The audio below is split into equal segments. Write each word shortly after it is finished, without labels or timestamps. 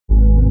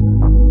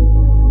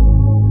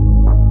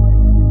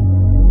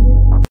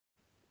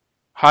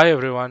Hi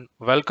everyone,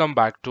 welcome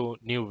back to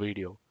new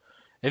video.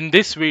 In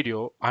this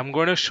video, I'm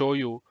going to show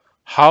you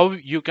how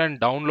you can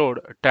download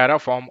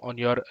Terraform on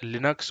your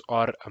Linux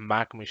or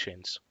Mac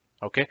machines.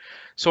 Okay,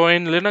 so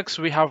in Linux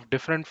we have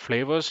different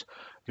flavors.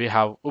 We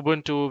have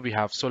Ubuntu, we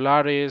have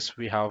Solaris,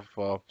 we have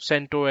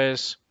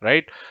CentOS,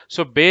 right?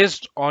 So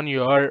based on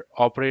your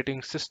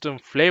operating system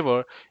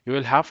flavor, you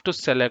will have to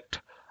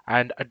select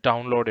and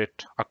download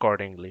it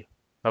accordingly.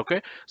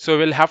 Okay, so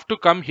we'll have to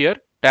come here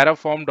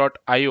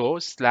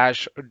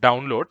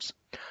terraform.io/downloads.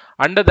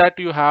 Under that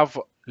you have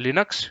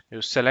Linux,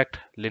 you select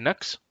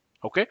Linux.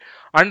 Okay,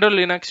 under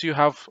Linux you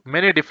have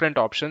many different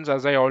options,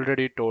 as I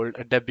already told: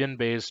 Debian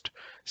based,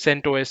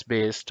 CentOS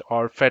based,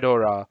 or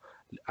Fedora,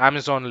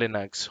 Amazon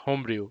Linux,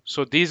 Homebrew.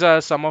 So these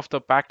are some of the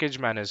package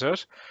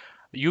managers.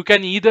 You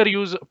can either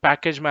use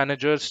package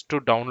managers to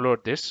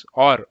download this,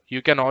 or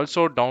you can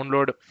also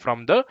download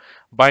from the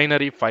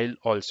binary file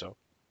also.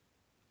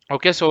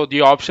 Okay, so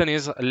the option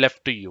is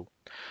left to you.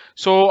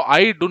 So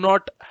I do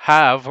not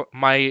have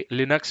my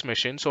Linux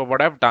machine. So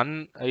what I've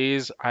done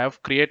is I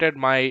have created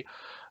my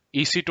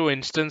EC2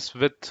 instance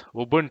with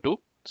Ubuntu.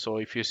 So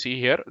if you see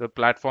here, the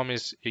platform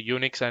is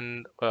Unix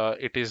and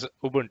it is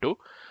Ubuntu.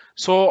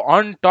 So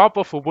on top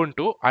of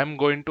Ubuntu, I'm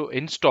going to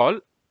install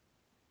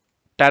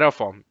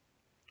Terraform.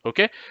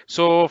 Okay,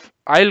 so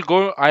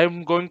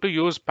I'm going to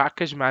use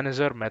package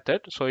manager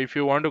method. So if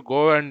you want to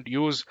go and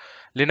use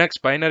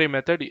Linux binary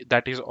method,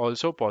 that is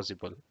also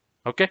possible.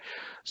 Okay,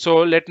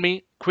 so let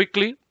me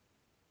quickly.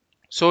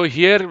 So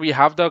here we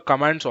have the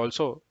commands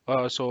also.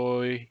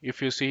 So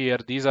if you see here,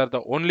 these are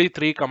the only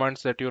three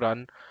commands that you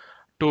run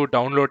to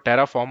download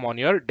Terraform on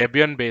your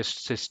Debian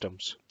based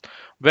systems.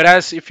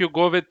 Whereas if you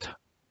go with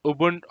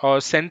Ubuntu or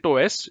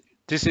CentOS,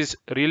 this is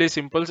really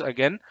simple.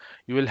 Again,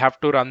 you will have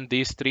to run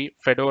these three: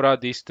 Fedora,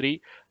 these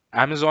three;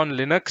 Amazon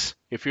Linux,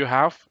 if you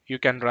have, you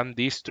can run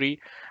these three;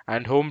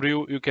 and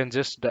Homebrew, you can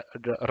just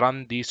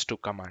run these two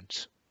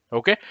commands.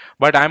 Okay,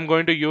 but I'm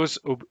going to use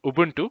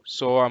Ubuntu,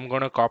 so I'm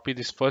going to copy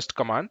this first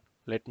command.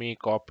 Let me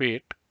copy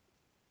it.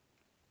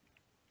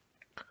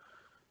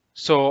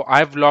 So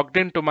I've logged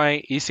into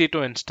my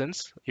EC2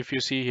 instance. If you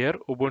see here,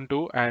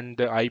 Ubuntu and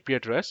the IP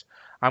address,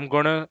 I'm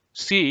gonna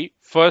see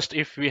first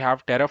if we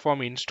have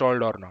Terraform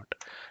installed or not.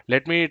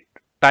 Let me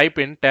type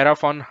in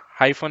Terraform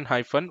hyphen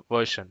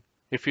version.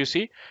 If you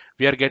see,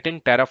 we are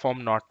getting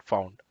Terraform not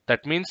found.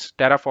 That means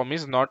Terraform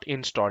is not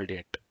installed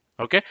yet.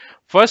 Okay,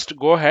 first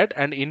go ahead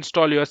and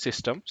install your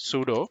system.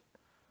 Sudo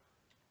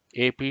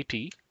apt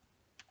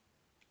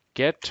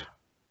get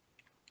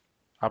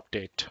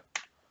update.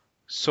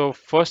 So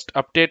first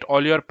update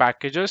all your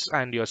packages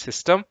and your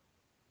system.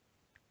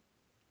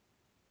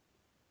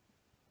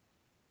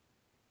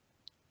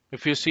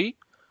 If you see,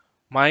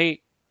 my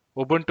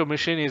Ubuntu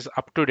machine is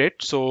up to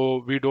date,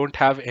 so we don't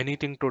have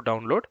anything to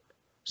download.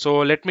 So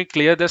let me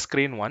clear the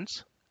screen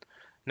once.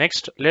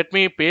 Next, let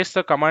me paste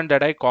the command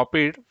that I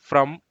copied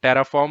from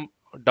Terraform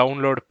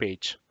download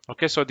page.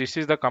 Okay, so this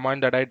is the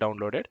command that I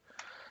downloaded.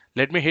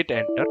 Let me hit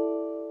enter,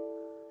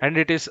 and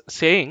it is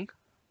saying,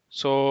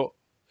 so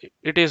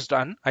it is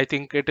done. I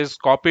think it is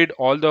copied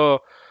all the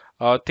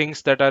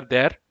things that are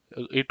there.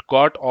 It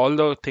got all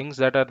the things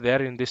that are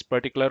there in this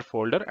particular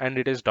folder, and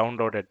it is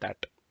downloaded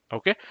that.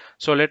 Okay,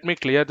 so let me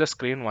clear the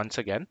screen once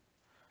again.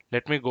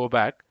 Let me go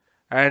back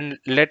and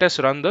let us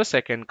run the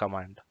second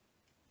command.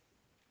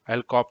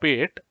 I'll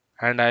copy it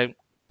and I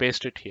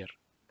paste it here.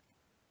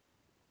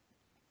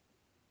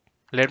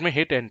 Let me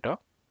hit enter,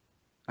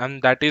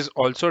 and that is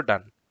also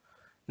done.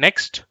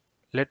 Next,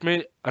 let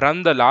me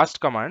run the last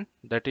command,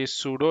 that is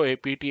sudo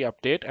apt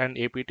update and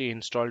apt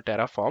install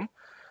terraform.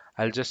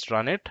 I'll just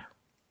run it,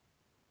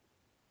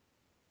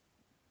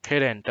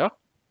 hit enter.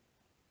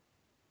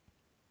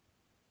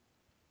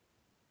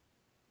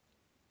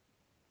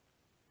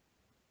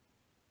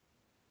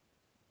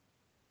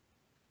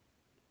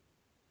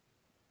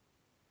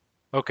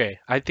 Okay,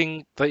 I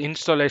think the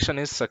installation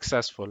is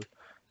successful.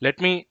 Let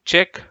me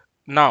check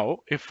now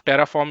if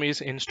Terraform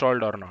is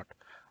installed or not.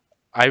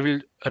 I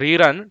will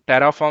rerun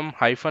Terraform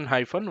hyphen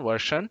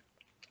version,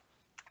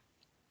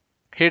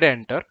 hit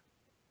enter.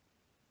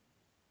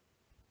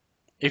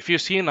 If you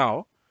see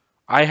now,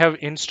 I have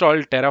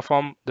installed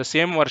Terraform, the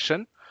same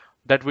version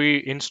that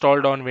we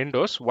installed on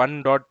Windows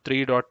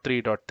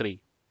 1.3.3.3,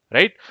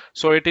 right?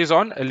 So it is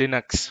on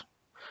Linux.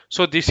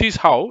 So this is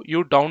how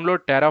you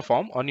download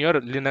Terraform on your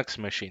Linux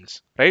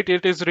machines, right?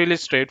 It is really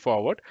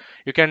straightforward.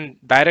 You can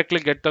directly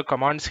get the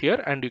commands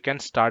here and you can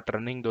start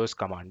running those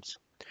commands.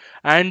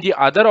 And the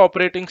other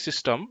operating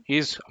system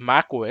is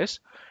Mac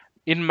OS.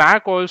 In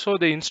Mac also,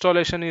 the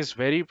installation is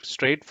very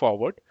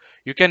straightforward.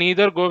 You can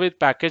either go with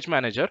package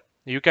manager.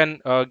 You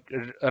can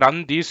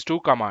run these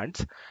two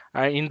commands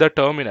in the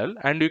terminal,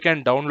 and you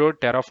can download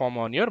Terraform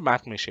on your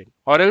Mac machine,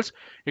 or else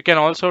you can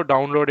also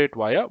download it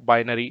via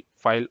binary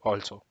file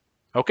also.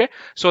 Okay,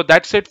 so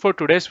that's it for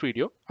today's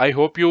video. I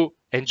hope you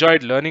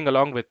enjoyed learning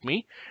along with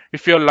me.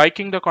 If you're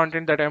liking the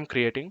content that I'm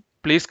creating,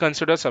 please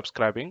consider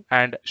subscribing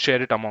and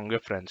share it among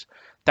your friends.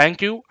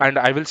 Thank you, and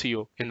I will see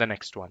you in the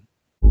next one.